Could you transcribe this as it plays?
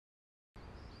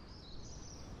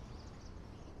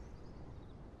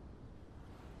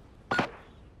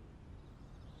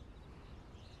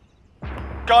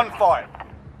gunfight.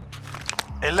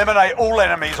 Eliminate all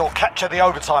enemies or capture the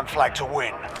overtime flag to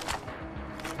win.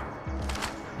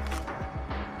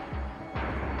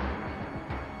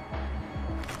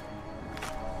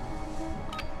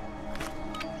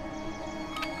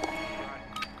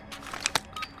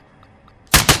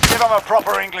 Give them a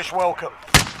proper English welcome.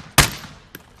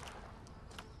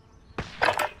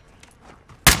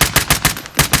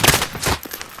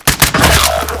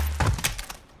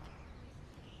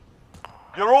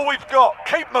 You're all we've got.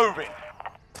 Keep moving.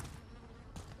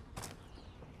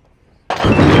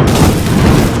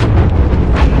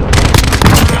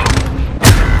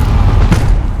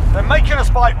 They're making us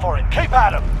fight for it. Keep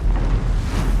at them.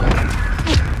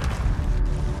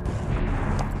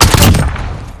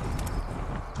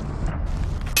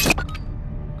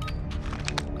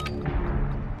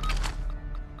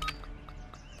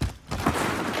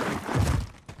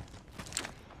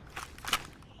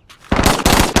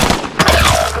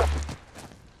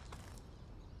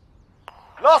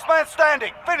 Last man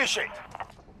standing. Finish it.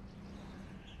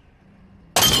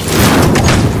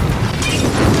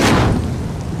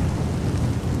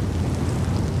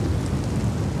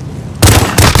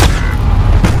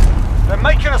 They're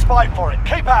making us fight for it.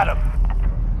 Keep at them.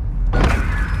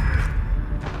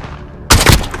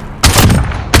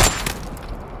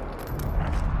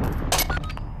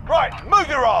 Right, move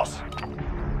your ass.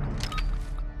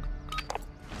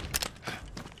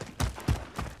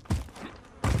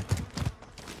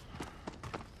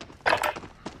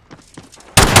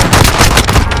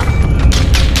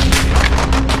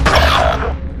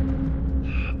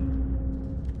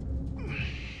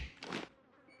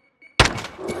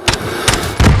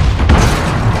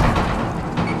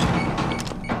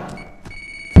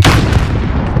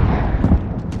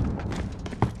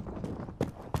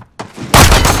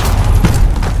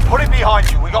 Put it behind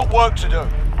you, we got work to do.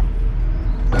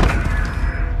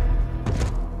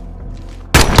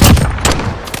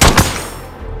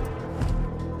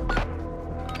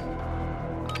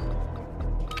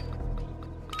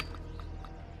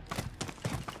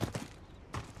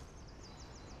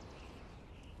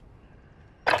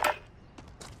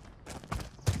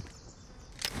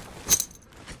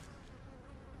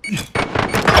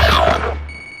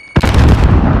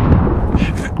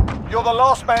 You're the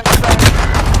last man standing.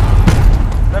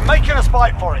 They're making us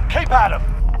fight for it. Keep at them.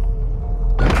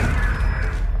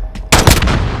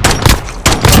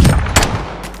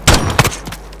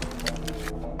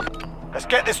 Let's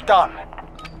get this done.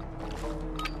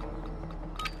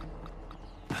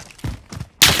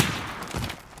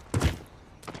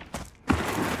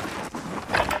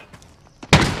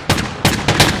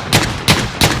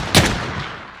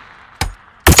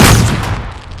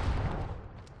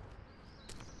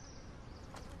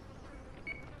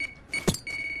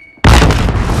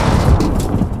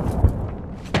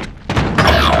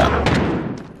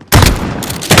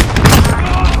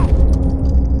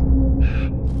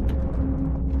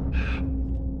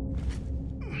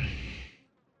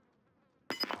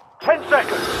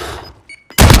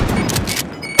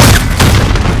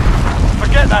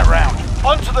 Forget that round.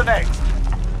 On to the next.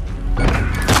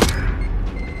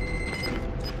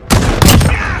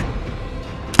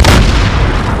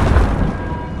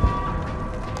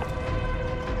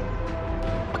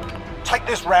 Take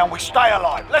this round, we stay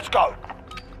alive. Let's go.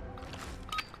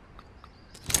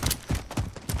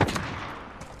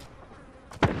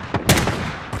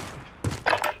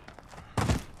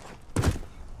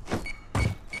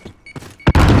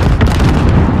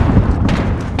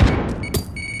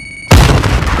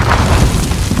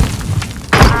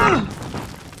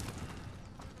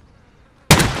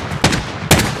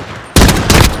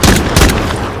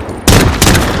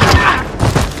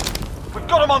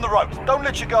 Got him on the ropes. Don't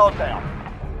let your guard down.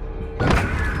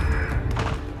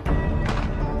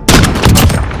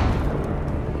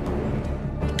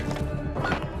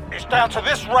 It's down to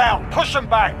this round. Push them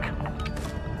back.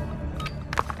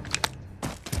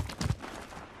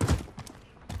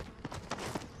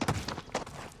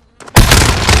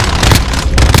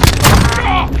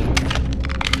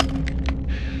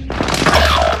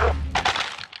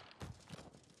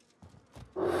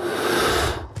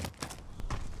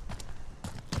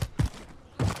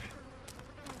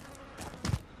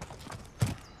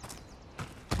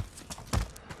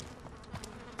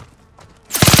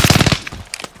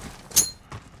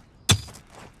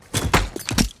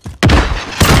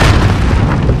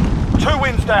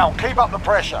 Down. Keep up the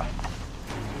pressure.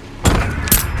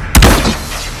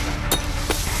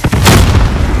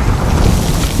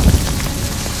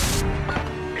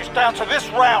 It's down to this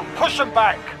round. Push them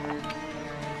back.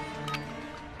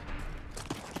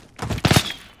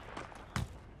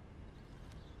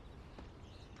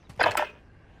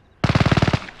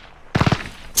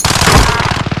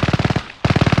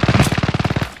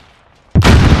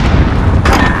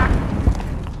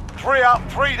 3 up,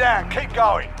 3 down. Keep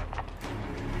going.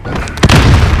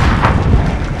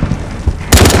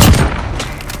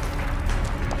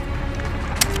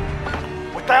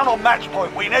 We're down on match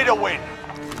point. We need a win.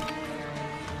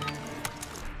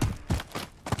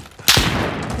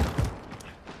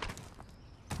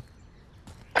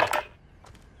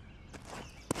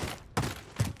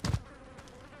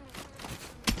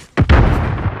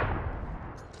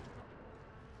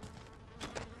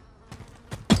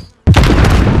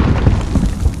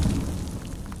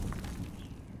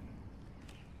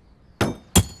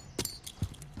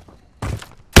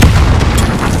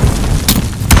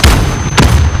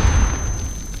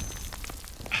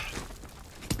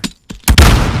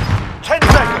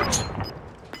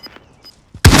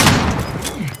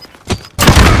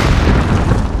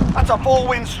 That's a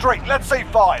 4-win streak. Let's see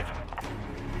 5.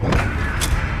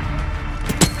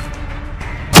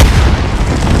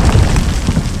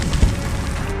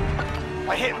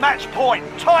 They hit match point.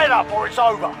 Tie it up or it's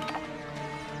over.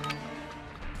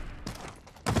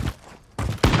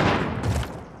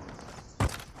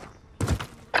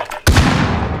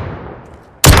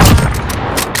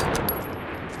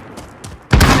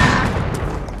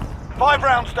 Five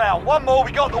rounds down. 1 more,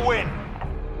 we got the win.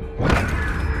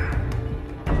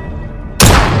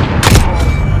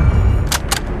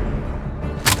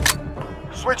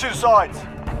 Switching sides.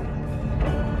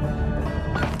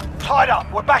 Tied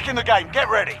up. We're back in the game. Get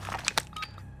ready.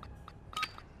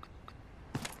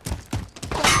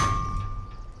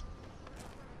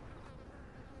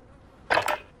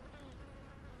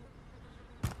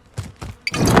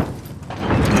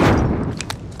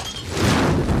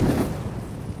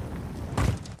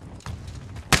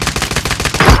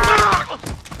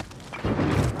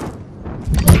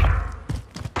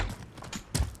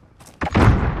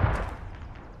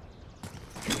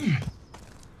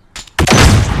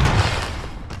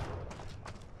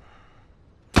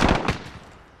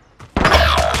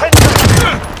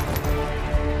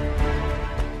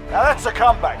 Now that's a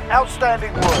comeback.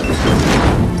 Outstanding work.